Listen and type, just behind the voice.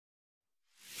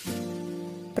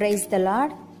Praise the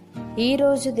lord.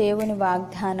 ఈరోజు దేవుని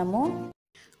వాగ్దానము,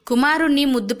 కుమారుణ్ణి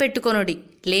ముద్దు పెట్టుకొనుడి,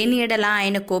 లేని ఎడల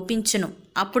ఆయన కోపించును,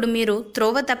 అప్పుడు మీరు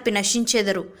త్రోవ తప్పి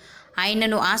నశించెదరు.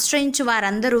 ఆయనను ఆశ్రయించు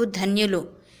వారందరూ ధన్యులు.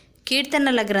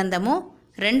 కీర్తనల గ్రంథము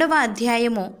 2వ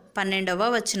అధ్యాయము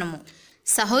 12వ వచనము.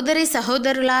 సహోదరి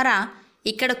సహోదరులారా,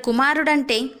 ఇక్కడ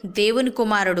కుమారుడంటే దేవుని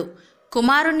కుమారుడు.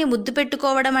 కుమారుణ్ణి ముద్దు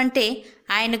పెట్టుకోవడం అంటే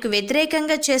ఆయనకు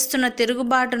వ్యతిరేకంగా చేస్తున్న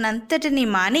తిరుగుబాటునంతటినీ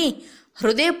మాని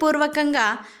హృదయపూర్వకంగా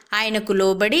ఆయనకు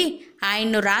లోబడి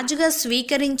ఆయన్ను రాజుగా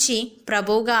స్వీకరించి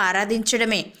ప్రభువుగా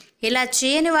ఆరాధించడమే. ఇలా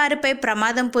చేయని వారిపై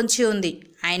ప్రమాదం పొంచి ఉంది.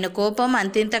 ఆయన కోపం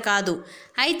అంతింత కాదు.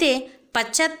 అయితే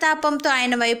పశ్చాత్తాపంతో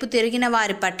ఆయన వైపు తిరిగిన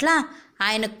వారి పట్ల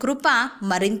ఆయన కృప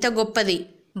మరింత గొప్పది.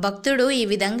 భక్తుడు ఈ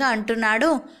విధంగా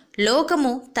అంటున్నాడు: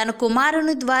 లోకము తన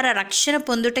కుమారుని ద్వారా రక్షణ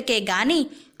పొందుటకే గాని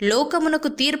లోకమునకు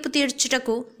తీర్పు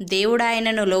తీర్చుటకు దేవుడు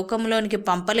ఆయనను లోకములోనికి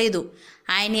పంపలేదు.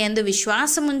 ఆయన యందు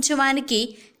విశ్వాసముంచువానికి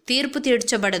తీర్పు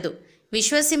తీర్చబడదు.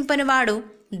 విశ్వసింపనివాడు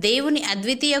దేవుని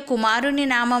అద్వితీయ కుమారుని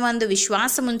నామమందు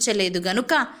విశ్వాసముంచలేదు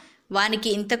గనుక వానికి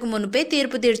ఇంతకు మునుపే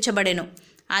తీర్పు తీర్చబడెను.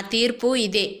 ఆ తీర్పు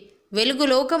ఇదే: వెలుగు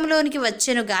లోకంలోనికి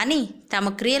వచ్చెను గాని తమ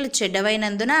క్రియలు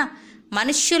చెడ్డవైనందున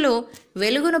మనుష్యులు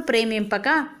వెలుగును ప్రేమింపక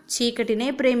చీకటినే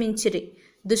ప్రేమించిరి.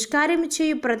 దుష్కార్యము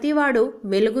చేయు ప్రతివాడు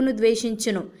వెలుగును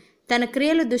ద్వేషించును, తన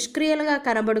క్రియలు దుష్క్రియలుగా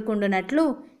కనబడుకుండునట్లు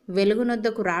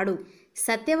వెలుగునొద్దకు రాడు.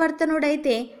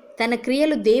 సత్యవర్తనుడైతే తన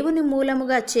క్రియలు దేవుని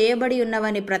మూలముగా చేయబడి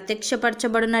ఉన్నవని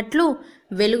ప్రత్యక్షపరచబడినట్లు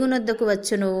వెలుగునొద్దకు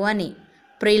వచ్చును అని.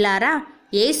 ప్రియులారా,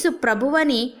 యేసు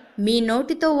ప్రభువని మీ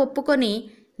నోటితో ఒప్పుకొని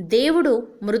దేవుడు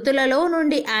మృతులలో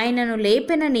నుండి ఆయనను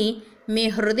లేపెనని మీ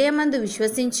హృదయమందు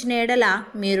విశ్వసించిన ఎడల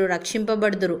మీరు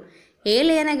రక్షింపబడుదురు.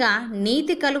 ఏలయనగా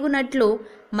నీతి కలుగునట్లు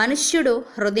మనుష్యుడు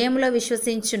హృదయంలో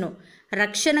విశ్వసించును,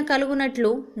 రక్షణ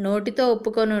కలుగునట్లు నోటితో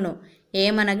ఒప్పుకొనును.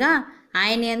 ఏమనగా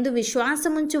ఆయన యందు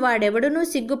విశ్వాసముంచు వాడెవడునూ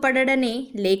సిగ్గుపడడని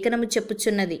లేఖనము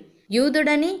చెప్పుచున్నది.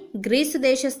 యూదుడని గ్రీసు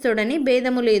దేశస్థుడని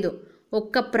భేదము లేదు,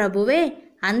 ఒక్క ప్రభువే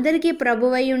అందరికీ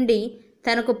ప్రభువైయుండి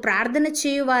తనకు ప్రార్థన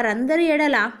చేయు వారందరి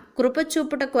ఎడల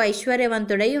కృపచూపుటకు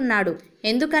ఐశ్వర్యవంతుడై ఉన్నాడు.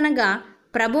 ఎందుకనగా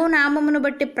ప్రభువు నామమును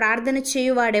బట్టి ప్రార్థన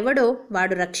చేయువాడెవడో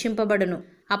వాడు రక్షింపబడును.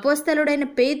 అపోస్తలుడైన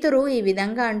పేతురు ఈ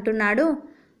విధంగా అంటున్నాడు: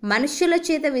 మనుష్యుల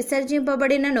చేత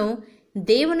విసర్జింపబడినను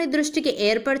దేవుని దృష్టికి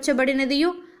ఏర్పరచబడినదియు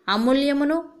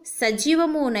అమూల్యమును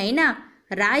సజీవమునైన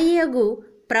రాయియగు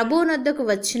ప్రభువునొద్దకు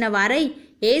వచ్చిన వారై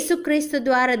యేసుక్రీస్తు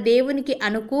ద్వారా దేవునికి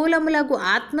అనుకూలములగు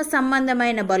ఆత్మ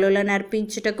సంబంధమైన బలులను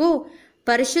అర్పించుటకు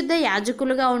పరిశుద్ధ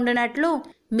యాజకులుగా ఉండునట్లు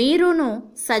మీరును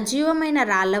సజీవమైన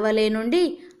రాళ్లవలే నుండి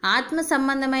ఆత్మ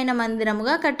సంబంధమైన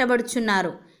మందిరముగా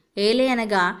కట్టబడుచున్నారు.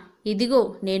 ఏలయనగా ఇదిగో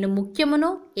నేను ముఖ్యమును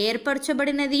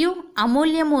ఏర్పరచబడినదియు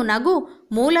అమూల్యము నగు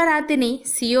మూలరాతిని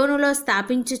సియోనులో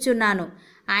స్థాపించుచున్నాను.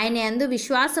 ఆయన యందు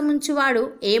విశ్వాసముంచువాడు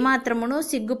ఏమాత్రమునూ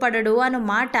సిగ్గుపడడు అను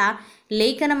మాట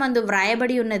లేఖనమందు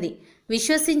వ్రాయబడి ఉన్నది.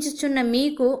 విశ్వసించుచున్న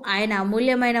మీకు ఆయన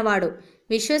అమూల్యమైన వాడు.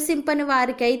 విశ్వసింపని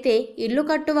వారికైతే ఇల్లు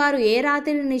కట్టువారు ఏ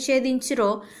రాతిని నిషేధించిరో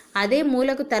అదే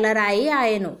మూలకు తలరాయి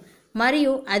ఆయను,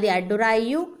 మరియు అది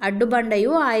అడ్డురాయియు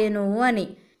అడ్డుబండయు ఆయను అని.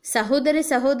 సహోదరి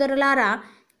సహోదరులారా,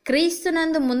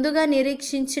 క్రీస్తునందు ముందుగా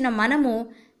నిరీక్షించిన మనము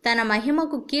తన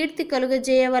మహిమకు కీర్తి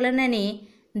కలుగజేయవలనని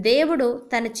దేవుడు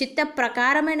తన చిత్త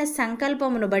ప్రకారమైన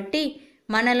సంకల్పమును బట్టి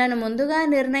మనలను ముందుగా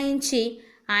నిర్ణయించి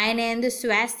ఆయన యందు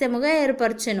స్వాస్థ్యముగా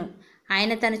ఏర్పరచెను.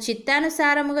 ఆయన తన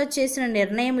చిత్తానుసారముగా చేసిన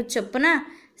నిర్ణయము చొప్పున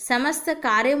సమస్త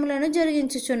కార్యములను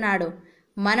జరిగించుచున్నాడు.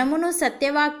 మనమును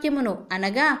సత్యవాక్యమును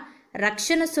అనగా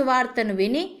రక్షణ సువార్తను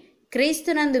విని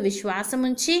క్రీస్తునందు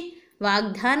విశ్వాసముంచి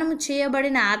వాగ్దానము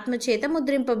చేయబడిన ఆత్మచేత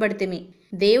ముద్రింపబడితిమి.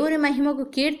 దేవుని మహిమకు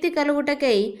కీర్తి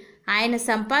కలుగుటకై ఆయన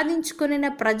సంపాదించుకున్న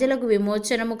ప్రజలకు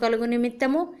విమోచనము కలుగు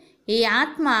నిమిత్తము ఈ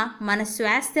ఆత్మ మన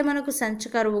స్వాస్థ్యమునకు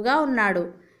సంచకరువుగా ఉన్నాడు.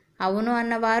 అవును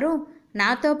అన్నవారు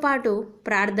నాతో పాటు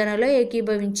ప్రార్థనలో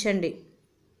ఏకీభవించండి.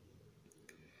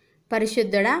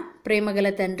 పరిశుద్ధుడా, ప్రేమగల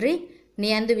తండ్రి, నీ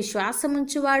అందు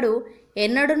విశ్వాసముంచువాడు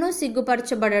ఎన్నడూనూ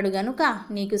సిగ్గుపరచబడడు గనుక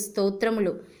నీకు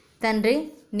స్తోత్రములు. తండ్రి,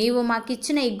 నీవు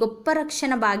మాకిచ్చిన ఈ గొప్ప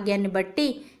రక్షణ భాగ్యాన్ని బట్టి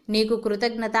నీకు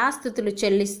కృతజ్ఞతాస్తుతులు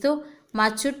చెల్లిస్తూ మా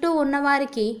చుట్టూ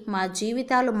ఉన్నవారికి మా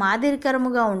జీవితాలు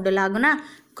మాదిరికరముగా ఉండులాగున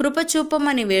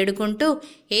కృపచూపమని వేడుకుంటూ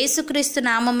యేసుక్రీస్తు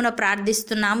నామమున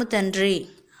ప్రార్థిస్తున్నాము తండ్రి.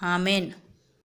 ఆమెన్.